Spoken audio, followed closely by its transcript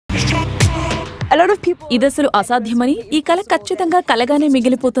ఇదసలు అసాధ్యమని, ఈ కల ఖచ్చితంగా కలగానే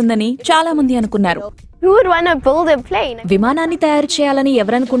మిగిలిపోతుందని చాలా మంది అనుకున్నారు. విమానాన్ని తయారు చేయాలని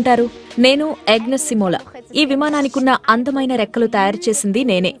ఎవరనుకుంటారు? నేను అగ్నెస్ సిమోలా. ఈ విమానానికున్న అందమైన రెక్కలు తయారు చేసింది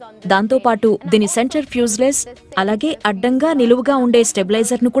నేనే. దాంతో పాటు దీని సెంటర్ ఫ్యూజ్లెస్, అలాగే అడ్డంగా నిలువుగా ఉండే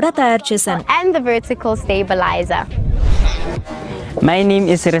స్టెబిలైజర్ ను కూడా తయారు చేశాను.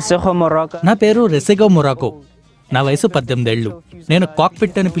 నా పేరు రెసెగో మొరాకో. నా వయసు 18 ఏళ్లు. నేను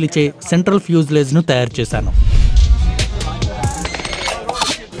కాక్పిట్ అని పిలిచే సెంట్రల్ ఫ్యూజ్లెస్ ను తయారు చేశాను.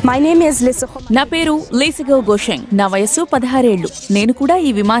 నా పేరు లీసిగో గోషెంగ్. నా వయస్సు 16 ఏళ్లు. నేను కూడా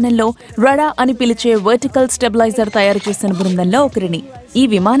ఈ విమానంలో రడా అని పిలిచే వర్టికల్ స్టెబిలైజర్ తయారు చేసిన బృందంలో ఒకరిని. ఈ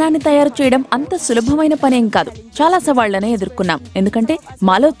విమానాన్ని తయారు చేయడం అంత సులభమైన పనేం కాదు. చాలా సవాళ్లనే ఎదుర్కొన్నాం. ఎందుకంటే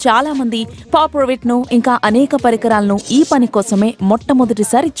మాలో చాలా మంది పాపర్విట్ ను ఇంకా అనేక పరికరాలను ఈ పని కోసమే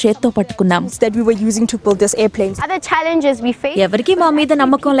మొట్టమొదటిసారి చేత్తో పట్టుకున్నాం. ఎవరికి మా మీద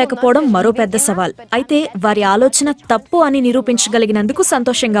నమ్మకం లేకపోవడం మరో పెద్ద సవాల్. అయితే వారి ఆలోచన తప్పు అని నిరూపించగలిగినందుకు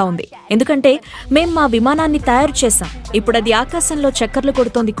సంతోషంగా ఉంది. ఎందుకంటే మేం మా విమానాన్ని తయారు చేశాం. ఇప్పుడు అది ఆకాశంలో చక్కర్లు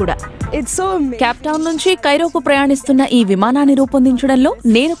కొడుతోంది కూడా. కేప్ టౌన్ నుంచి కైరోకు ప్రయాణిస్తున్న ఈ విమానాన్ని రూపొందించడంలో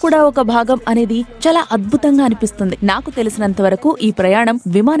నేను కూడా ఒక భాగం అనేది చాలా అద్భుతంగా అనిపిస్తుంది. నాకు తెలిసినంత వరకు ఈ ప్రయాణం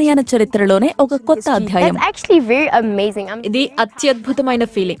విమానయాన చరిత్రలోనే ఒక కొత్త అధ్యాయం. ఇది అత్యద్భుతమైన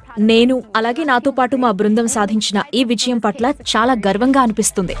ఫీలింగ్. నేను అలాగే నాతో పాటు మా బృందం సాధించిన ఈ విజయం పట్ల చాలా గర్వంగా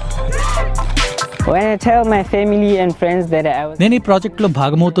అనిపిస్తుంది. నేను ఈ ప్రాజెక్టులో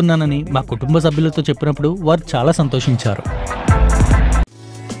భాగమవుతున్నానని మా కుటుంబ సభ్యులతో చెప్పినప్పుడు వారు చాలా సంతోషించారు.